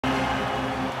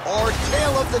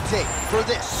tale of the tape for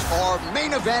this, our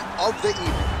main event of the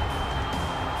evening.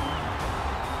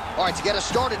 All right, to get us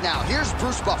started now, here's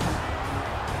Bruce Buffer.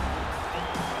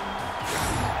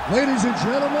 Ladies and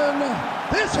gentlemen,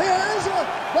 this is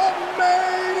the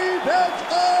main event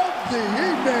of the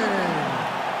evening.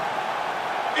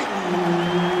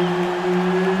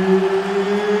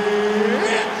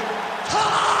 It's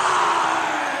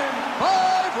time!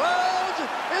 5 rounds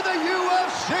in the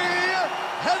UFC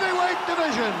heavyweight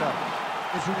division.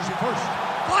 Introducing first,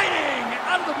 fighting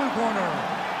out of the blue corner,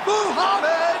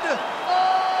 Muhammad.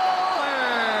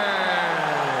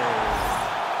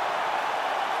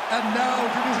 And now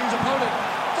introducing his opponent,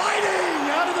 fighting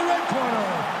out of the red corner,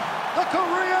 the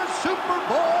Korean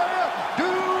Superboy,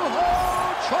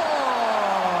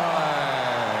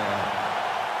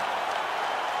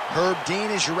 Herb Dean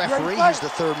is your referee. He's the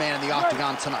third man in the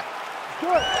octagon tonight. All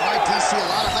right, DC, a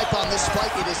lot of hype on this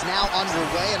fight. It is now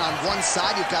underway, and on one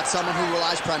side, you've got someone who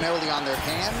relies primarily on their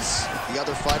hands. The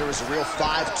other fighter is a real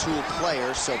 5-tool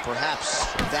player, so perhaps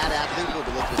that athlete will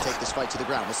be looking to take this fight to the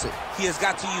ground. We'll see. He has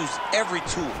got to use every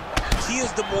tool. He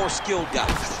is the more skilled guy.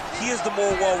 He is the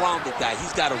more well-rounded guy.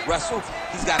 He's got to wrestle.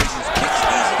 He's got to use kicks,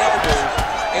 knees, and elbows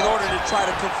in order to try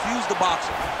to confuse the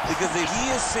boxer. Because if he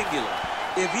is singular,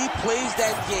 if he plays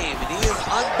that game and he is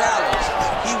unbalanced,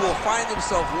 he will find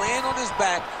himself laying on his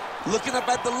back, looking up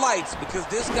at the lights, because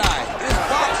this guy, this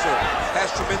boxer, has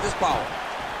tremendous power.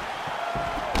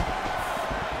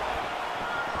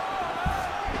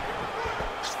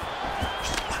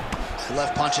 The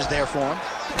left punch is there for him.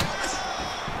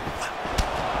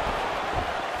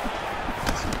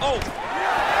 Oh!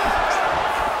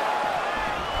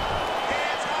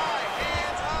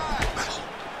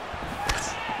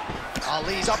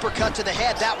 Ali's uppercut to the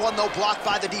head. That one, though, blocked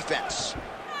by the defense.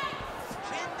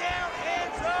 Chin down,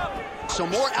 hands up. So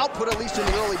more output, at least in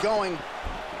the early going.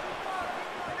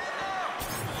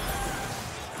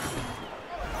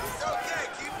 It's okay,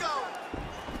 keep going.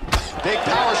 Big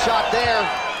power shot there.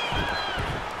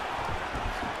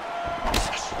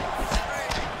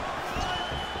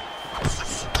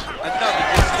 Another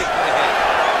good stick to the head.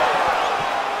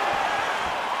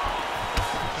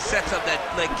 He sets up that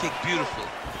leg kick beautifully.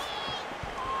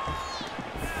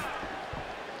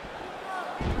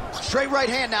 Straight right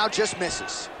hand now, just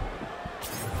misses.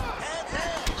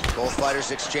 Both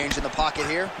fighters exchange in the pocket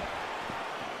here.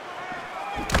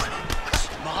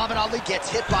 Muhammad Ali gets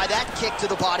hit by that kick to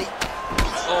the body.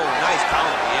 Oh, nice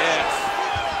counter, yes.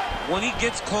 When he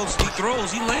gets close, he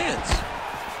throws, he lands.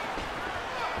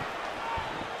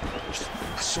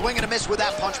 Swing and a miss with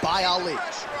that punch by Ali.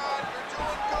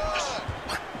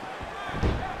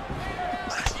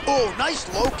 Oh, nice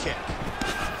low kick.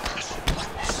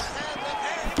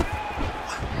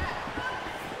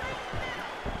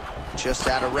 Just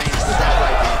out of range with that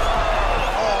right hand.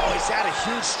 Oh, he's had a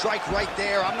huge strike right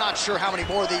there. I'm not sure how many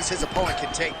more of these his opponent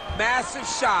can take. Massive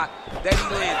shot that he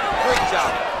landed. Great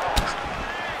job.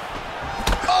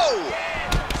 Oh!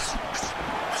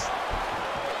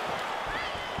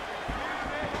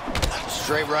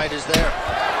 Straight right is there.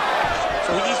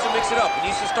 So he needs to mix it up. He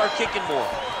needs to start kicking more.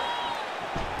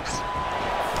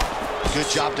 Good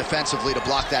job defensively to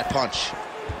block that punch.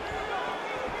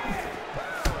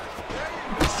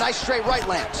 Nice straight right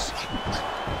lands.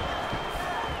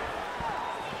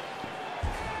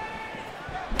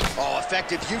 Oh,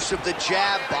 effective use of the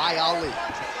jab by Ali.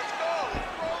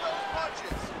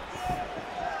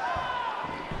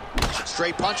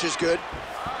 Straight punch is good.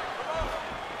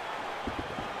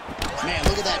 Man,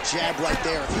 look at that jab right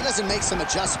there. If he doesn't make some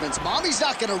adjustments, Mommy's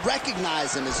not going to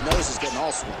recognize him. His nose is getting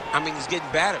all swollen. I mean, he's getting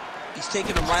battered. He's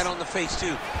taking him right on the face,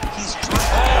 too. He's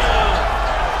trying.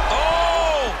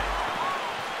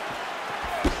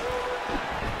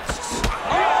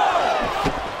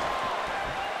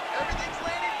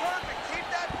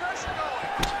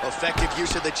 Effective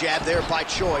use of the jab there by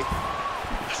Choi.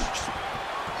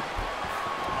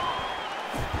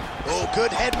 Oh,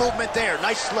 good head movement there.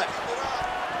 Nice slip.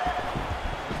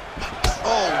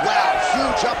 Oh, wow.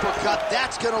 Huge uppercut.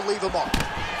 That's going to leave him off.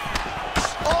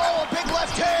 Oh, a big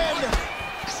left hand.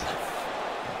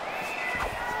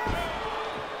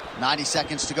 90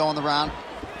 seconds to go in the round.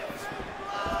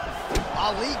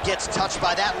 Ali gets touched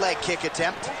by that leg kick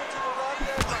attempt.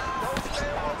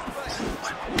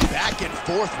 Back and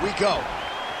forth we go.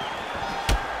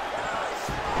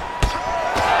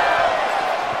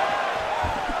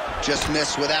 Just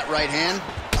missed with that right hand.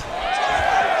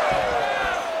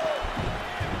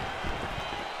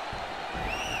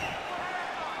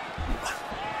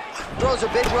 Throws a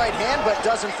big right hand, but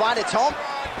doesn't find its home.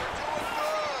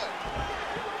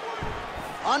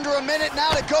 Under a minute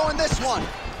now to go in this one.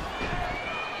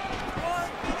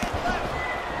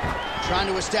 Trying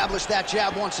to establish that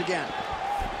jab once again.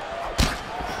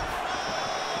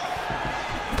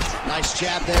 Nice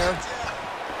jab there.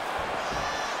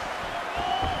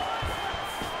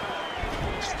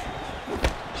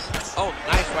 Oh,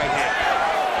 nice right hand.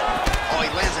 Oh,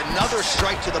 he lands another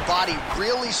strike to the body,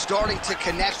 really starting to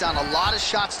connect on a lot of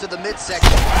shots to the midsection.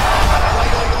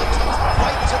 Right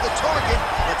to the target.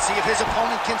 Let's see if his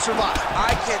opponent can survive.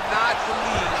 I cannot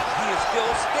believe he is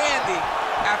still standing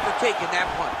after taking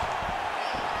that punch.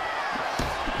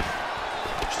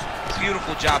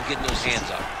 Beautiful job getting those hands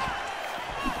up.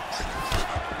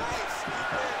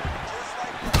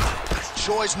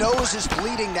 Choi's nose is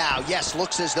bleeding now. Yes,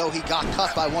 looks as though he got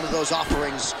cut by one of those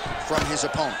offerings from his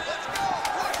opponent.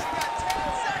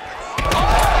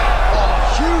 Oh,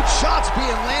 huge shots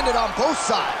being landed on both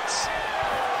sides.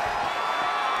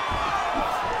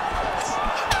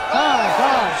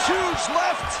 Huge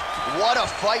left. What a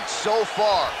fight so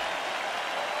far.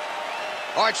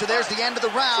 All right, so there's the end of the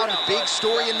round. Big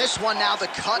story in this one now. The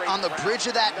cut on the bridge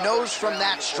of that nose from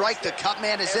that strike. The cut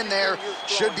man is in there.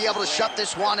 Should be able to shut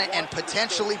this one and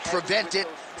potentially prevent it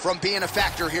from being a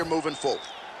factor here moving forward.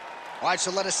 All right, so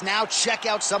let us now check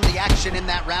out some of the action in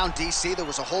that round, DC. There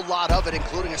was a whole lot of it,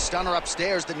 including a stunner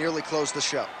upstairs that nearly closed the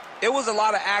show. It was a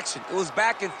lot of action. It was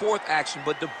back and forth action,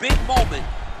 but the big moment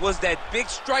was that big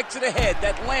strike to the head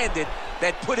that landed,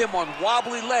 that put him on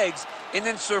wobbly legs, and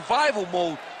in survival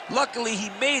mode. Luckily, he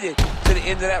made it to the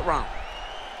end of that round.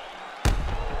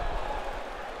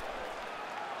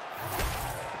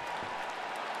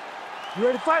 You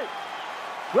ready to fight?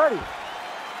 Ready.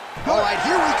 All right,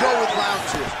 here we go with round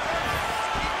two.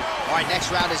 All right,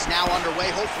 next round is now underway.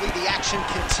 Hopefully the action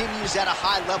continues at a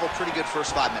high level. Pretty good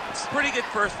first 5 minutes. Pretty good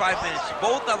first 5 minutes.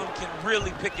 Both of them can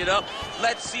really pick it up.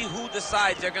 Let's see who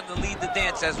decides they're going to lead the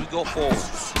dance as we go forward.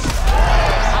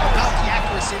 How about the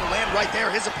accuracy to land right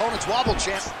there? His opponent's wobble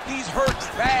champ. He's hurt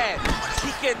bad.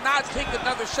 He cannot take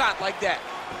another shot like that.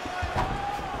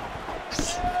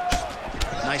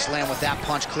 Nice land with that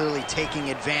punch, clearly taking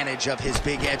advantage of his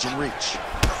big edge and reach.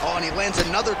 Oh, and he lands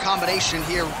another combination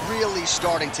here, really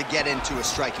starting to get into a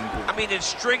striking groove. I mean, it's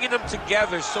stringing them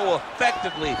together so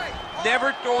effectively,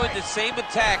 never throwing the same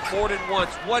attack more than once.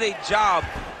 What a job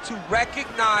to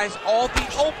recognize all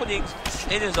the openings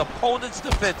in his opponent's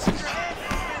defenses.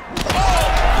 Oh!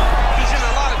 He's in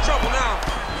a lot of trouble now.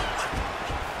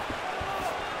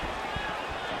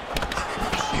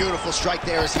 Beautiful strike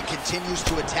there as he continues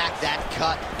to attack that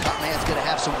cut. Cut man's going to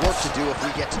have some work to do if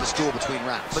we get to the stool between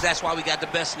rounds. But that's why we got the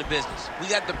best in the business. We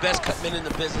got the best cut men in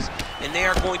the business, and they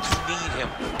are going to need him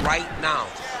right now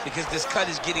because this cut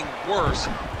is getting worse,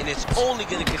 and it's only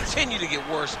going to continue to get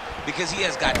worse because he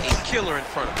has got a killer in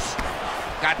front of him.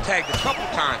 Got tagged a couple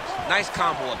times. Nice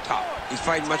combo up top. He's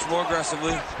fighting much more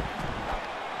aggressively.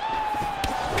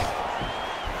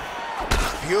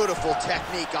 Beautiful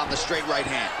technique on the straight right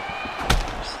hand.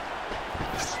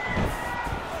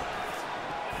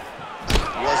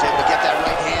 Was able to get that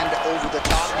right hand over the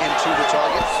top and to the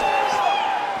target.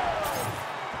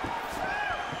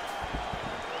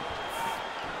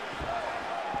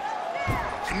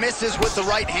 Misses with the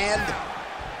right hand.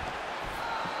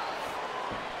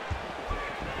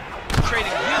 Trading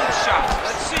huge shots.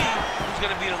 Let's see who's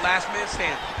going to be the last man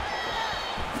standing.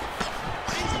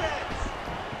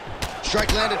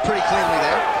 Strike landed pretty cleanly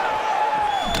there.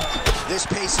 This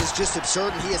pace is just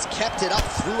absurd, and he has kept it up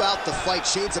throughout the fight.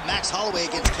 Shades of Max Holloway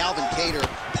against Calvin Kattar,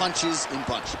 punches in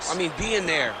bunches. I mean, being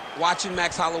there, watching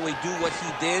Max Holloway do what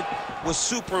he did was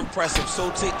super impressive.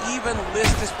 So to even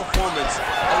list this performance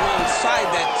alongside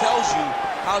that tells you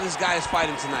how this guy is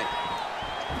fighting tonight.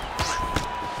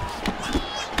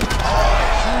 Oh,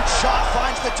 huge shot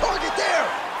finds the target there.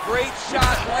 Great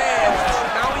shot lands.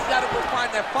 Now he's got to go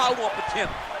find that follow-up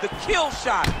attempt. The kill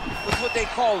shot was what they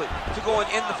call it to go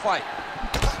and end the fight.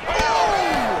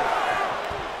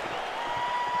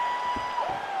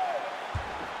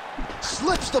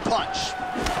 Slips the punch.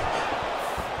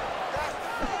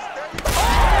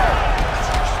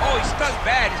 Oh, he's stunned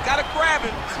bad. He's got to grab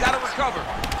him. He's got to recover.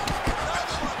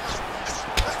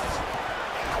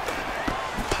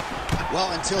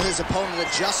 Well, until his opponent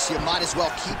adjusts, you might as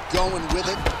well keep going with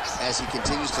it as he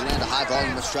continues to land a high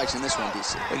volume of strikes in this one,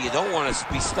 DC. Well, you don't want to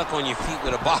be stuck on your feet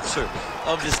with a boxer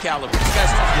of this caliber. This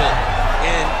guy's too good.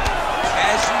 And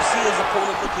as you see his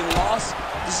opponent looking lost,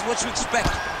 this is what you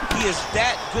expect. He is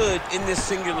that good in this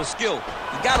singular skill.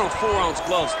 He got on 4-ounce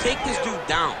gloves. Take this dude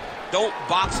down. Don't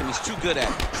box him. He's too good at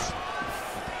it.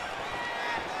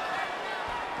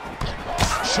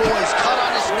 Choi's cut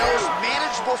on his nose,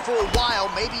 manageable for a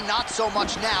while, maybe not so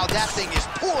much now. That thing is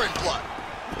pouring blood.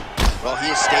 Well, he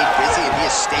has stayed busy and he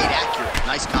has stayed accurate.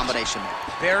 Nice combination there.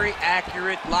 Very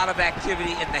accurate, a lot of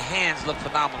activity, and the hands look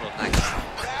phenomenal tonight.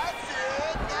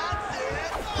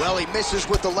 Well, he misses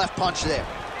with the left punch there.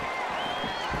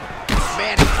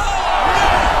 Man.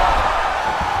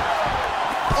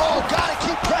 Oh, gotta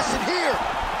keep pressing here.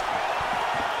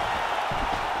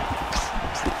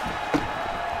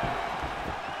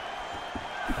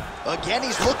 Again,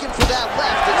 he's looking for that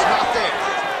left. It's not there.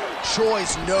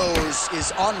 Choi's nose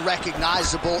is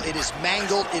unrecognizable. It is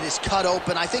mangled. It is cut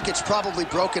open. I think it's probably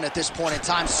broken at this point in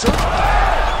time. Oh!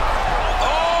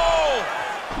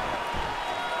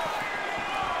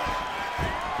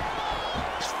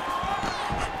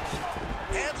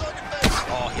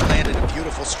 Oh, he landed a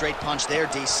beautiful straight punch there,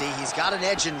 DC. He's got an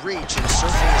edge in reach and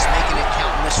certainly is making it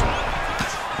count in this one.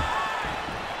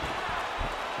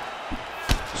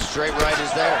 Straight right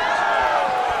is there.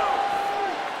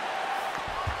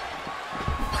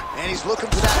 And he's looking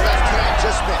for that left hand,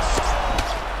 just missed.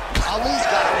 Ali's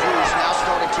got a bruise now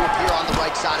starting to appear on the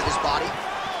right side of his body.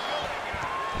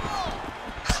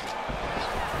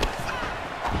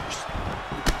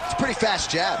 It's a pretty fast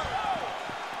jab.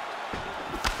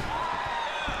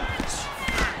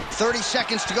 30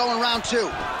 seconds to go in round two.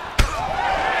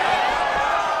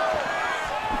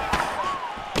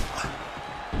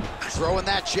 Throwing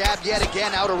that jab yet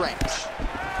again out of range.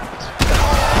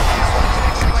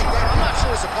 I'm not sure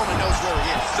his opponent knows where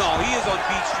he is. No, he is on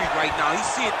Beach Street right now. He's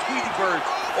seeing Tweety birds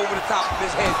over the top of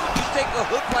his head. When you take a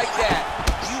hook like that,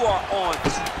 you are on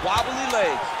wobbly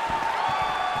legs.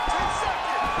 10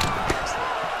 seconds.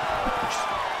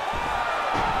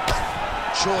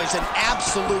 Choi's an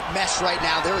absolute mess right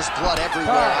now. There is blood everywhere.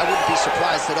 I wouldn't be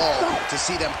surprised at all to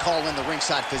see them call in the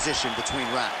ringside physician between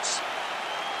rounds.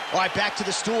 All right, back to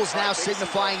the stools now,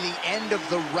 signifying the end of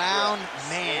the round.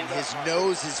 Man, his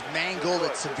nose is mangled.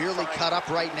 It's severely cut up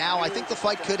right now. I think the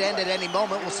fight could end at any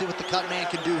moment. We'll see what the cut man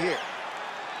can do here.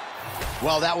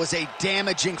 Well, that was a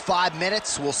damaging 5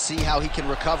 minutes. We'll see how he can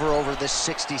recover over this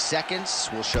 60 seconds.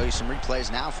 We'll show you some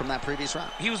replays now from that previous round.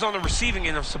 He was on the receiving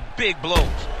end of some big blows,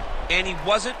 and he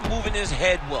wasn't moving his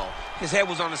head well. His head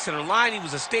was on the center line. He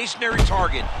was a stationary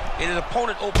target, and his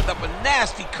opponent opened up a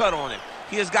nasty cut on him.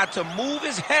 He has got to move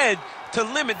his head to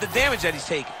limit the damage that he's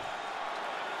taking.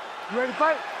 You ready to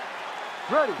fight?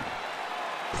 Ready.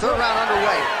 Third round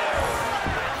underway.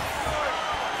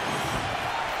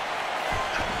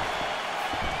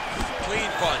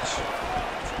 Clean punch.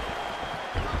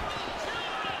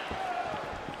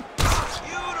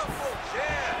 Beautiful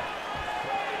jab.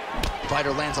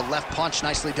 Fighter lands a left punch,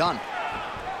 nicely done.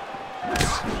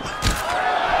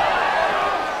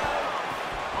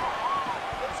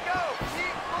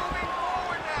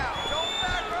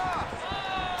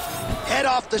 Head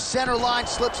off the center line,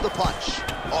 slips the punch.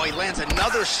 Oh, he lands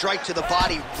another strike to the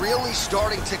body, really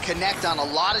starting to connect on a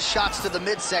lot of shots to the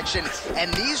midsection,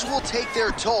 and these will take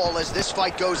their toll as this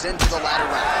fight goes into the latter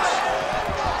rounds.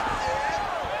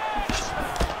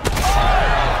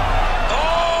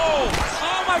 Oh!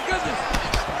 Oh, my goodness!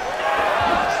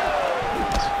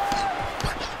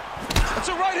 That's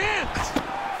a right hand!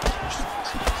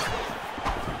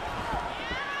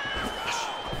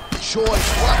 Choi's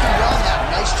blocking well now.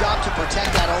 Nice job to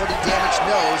protect that already damaged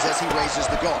nose as he raises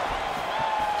the guard.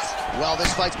 Well,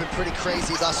 this fight's been pretty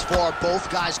crazy thus far.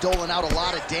 Both guys doling out a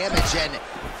lot of damage, and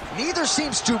neither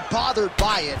seems too bothered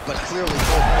by it, but clearly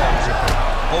both guys are hurt.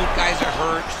 Both guys are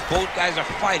hurt. Both guys are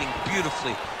fighting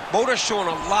beautifully. Both are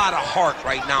showing a lot of heart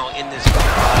right now in this fight.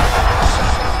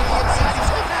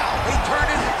 He turned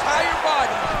his entire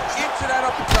body into that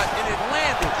uppercut, and it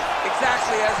landed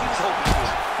exactly as he was hoping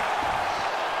for.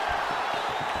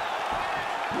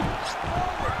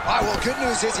 All right, well, good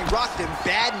news is he rocked him.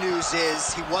 Bad news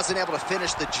is he wasn't able to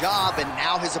finish the job, and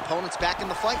now his opponent's back in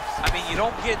the fight. I mean, you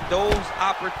don't get those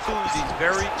opportunities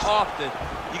very often.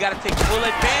 You got to take full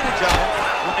advantage of them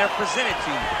when they're presented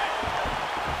to you.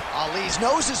 Ali's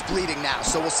nose is bleeding now,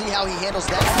 so we'll see how he handles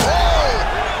that. Oh!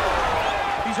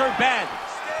 He's hurt bad.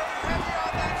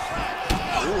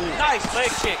 Ooh. Nice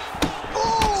leg kick.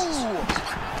 Ooh!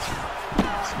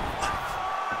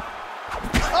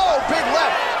 Oh, big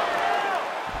left.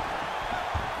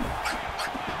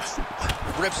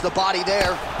 Rips the body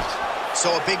there.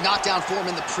 So a big knockdown for him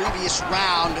in the previous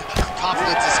round.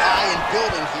 Confidence is high and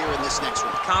building here in this next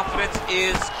round. Confidence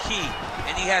is key,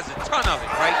 and he has a ton of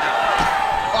it right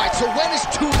now. All right, so when is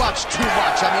too much too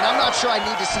much? I mean, I'm not sure I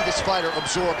need to see this fighter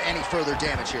absorb any further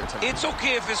damage here tonight. It's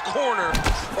okay if his corner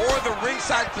or the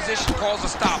ringside position calls a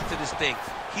stop to this thing.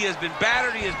 He has been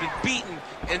battered, he has been beaten,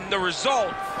 and the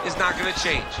result is not going to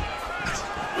change.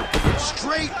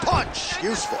 Straight punch,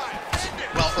 useful.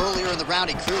 Well, earlier in the round,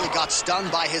 he clearly got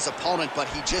stunned by his opponent, but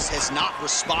he just has not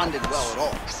responded well at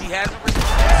all. He hasn't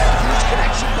responded. Huge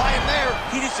connection by him there.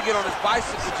 He needs to get on his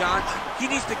bicycle, John. He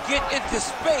needs to get into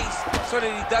space so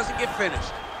that he doesn't get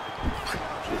finished.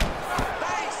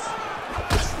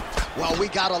 Well, we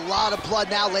got a lot of blood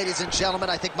now, ladies and gentlemen.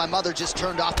 I think my mother just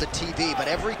turned off the TV, but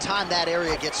every time that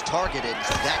area gets targeted,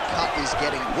 that cut is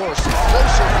getting worse and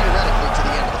closer, theoretically, to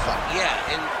the end of the fight.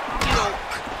 Yeah, and, you know,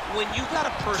 when you got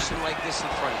a person like this in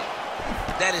front of you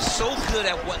that is so good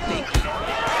at what they do,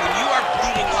 when you are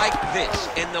bleeding like this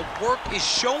and the work is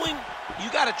showing,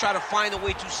 you got to try to find a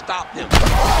way to stop them.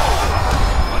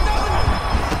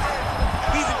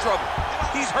 He's in trouble.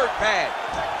 He's hurt bad.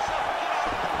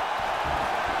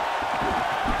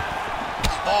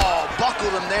 Oh,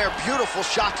 buckled him there. Beautiful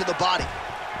shot to the body.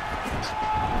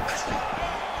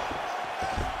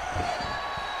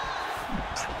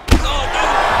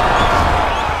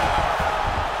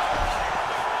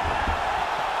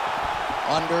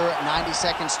 Under 90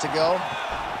 seconds to go.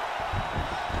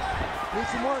 Need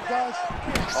some work, guys.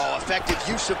 Oh, effective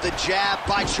use of the jab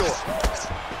by Choi.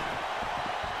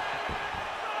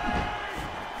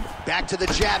 Back to the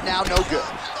jab now, no good.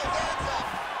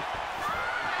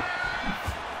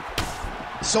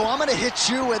 So I'm gonna hit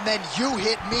you and then you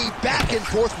hit me. Back and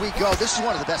forth we go. This is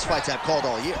one of the best fights I've called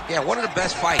all year. Yeah, one of the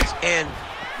best fights. And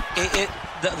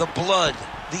the blood,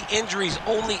 the injuries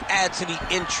only add to the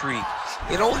intrigue.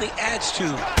 It only adds to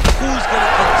who's going to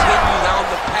continue down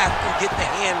the path and get the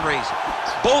hand raised.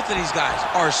 Both of these guys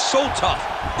are so tough.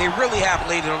 They really have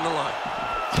laid it on the line.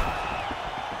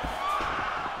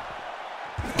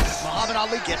 Muhammad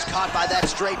Ali gets caught by that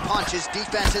straight punch. His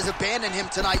defense has abandoned him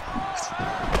tonight.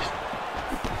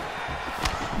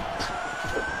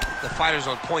 The fighter's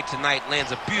on point tonight,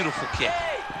 lands a beautiful kick.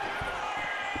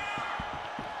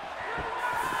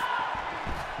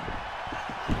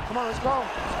 Come on, let's go.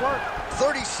 Let's work.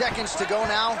 30 seconds to go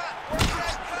now.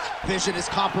 Vision is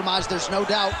compromised, there's no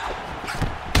doubt.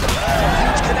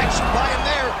 Huge connection by him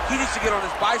there. He needs to get on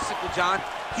his bicycle, John.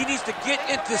 He needs to get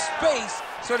into space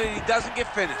so that he doesn't get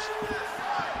finished.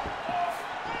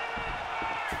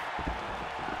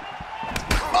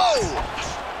 Oh!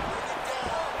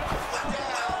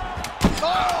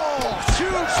 Oh!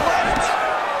 Huge left!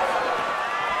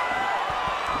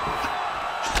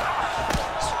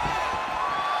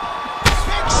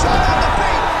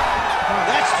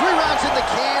 That's 3 rounds in the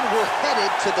can. We're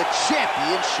headed to the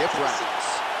championship rounds.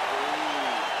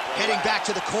 Heading back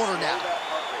to the corner now.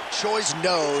 Choi's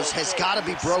nose has got to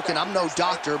be broken. I'm no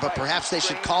doctor, but perhaps they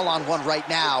should call on one right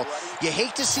now. You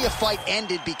hate to see a fight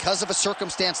ended because of a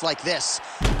circumstance like this,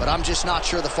 but I'm just not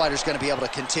sure the fighter's going to be able to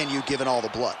continue given all the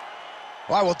blood.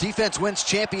 All right, well, defense wins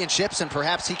championships, and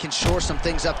perhaps he can shore some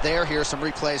things up there. Here are some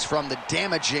replays from the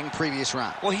damaging previous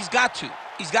round. Well, he's got to.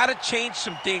 He's got to change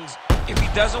some things if he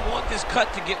doesn't want this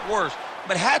cut to get worse.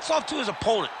 But hats off to his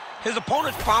opponent. His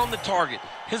opponent found the target.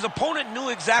 His opponent knew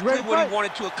exactly what he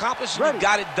wanted to accomplish, and he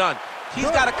got it done. He's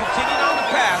got to continue down the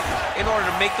path in order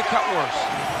to make the cut worse.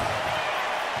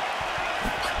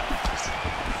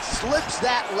 Slips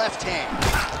that left hand.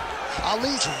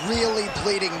 Ali's really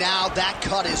bleeding now. That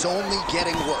cut is only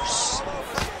getting worse.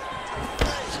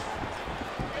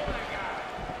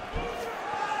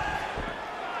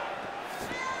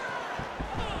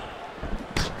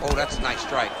 Oh, that's a nice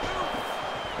strike.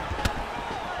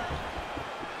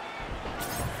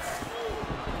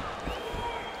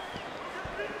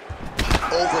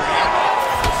 Overhand.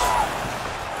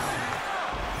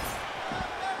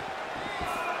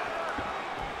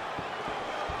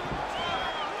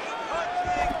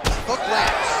 Hook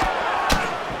lands.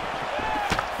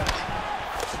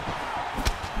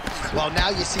 Well, now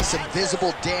you see some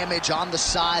visible damage on the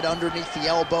side underneath the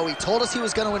elbow. He told us he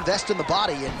was going to invest in the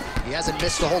body, and he hasn't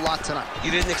missed a whole lot tonight.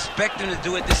 You didn't expect him to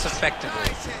do it this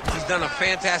effectively. He's done a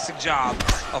fantastic job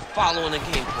of following the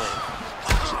game plan.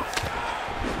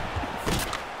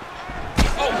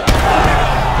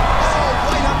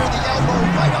 Right under the elbow,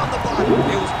 right on the body.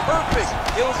 It was perfect.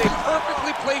 It was a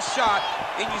perfectly placed shot,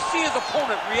 and you see his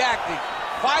opponent reacting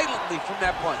violently from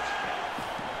that punch.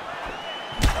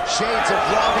 Shades of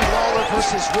Robbie Lawler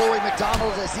versus Rory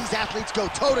McDonald as these athletes go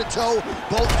toe-to-toe,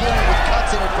 both dealing with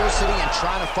cuts and adversity and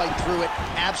trying to fight through it.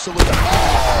 Absolutely.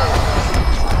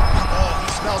 Oh,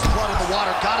 he smells blood in the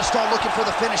water. Got to start looking for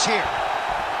the finish here.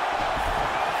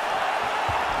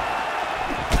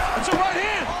 That's a right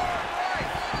hand.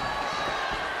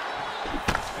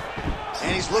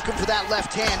 And he's looking for that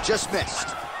left hand, just missed.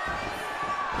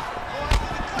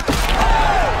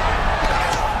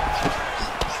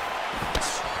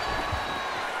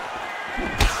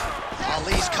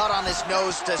 Ali's cut on his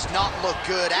nose does not look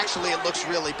good. Actually, it looks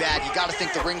really bad. You got to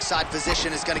think the ringside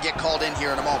physician is going to get called in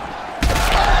here in a moment.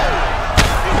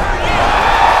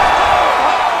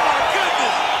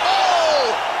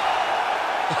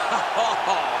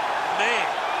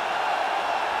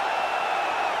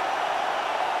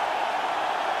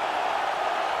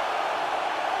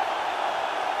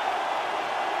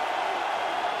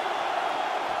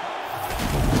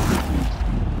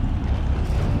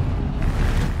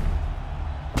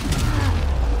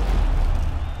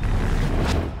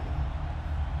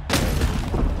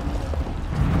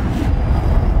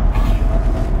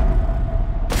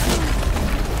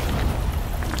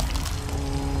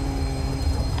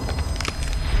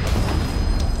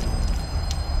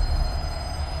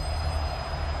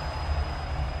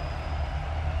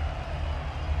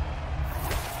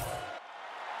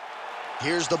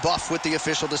 Here's the buff with the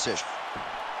official decision.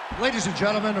 Ladies and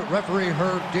gentlemen, referee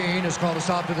Herb Dean has called a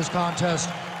stop to this contest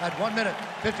at 1 minute,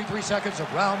 53 seconds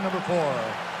of round number 4.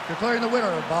 Declaring the winner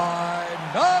by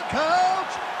knockout,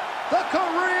 the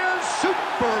Korean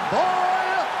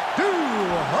Superboy,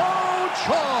 Doo-Ho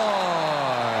Choi.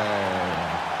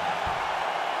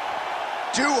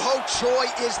 Doo-Ho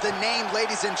Choi is the name,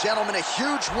 ladies and gentlemen, a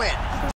huge win.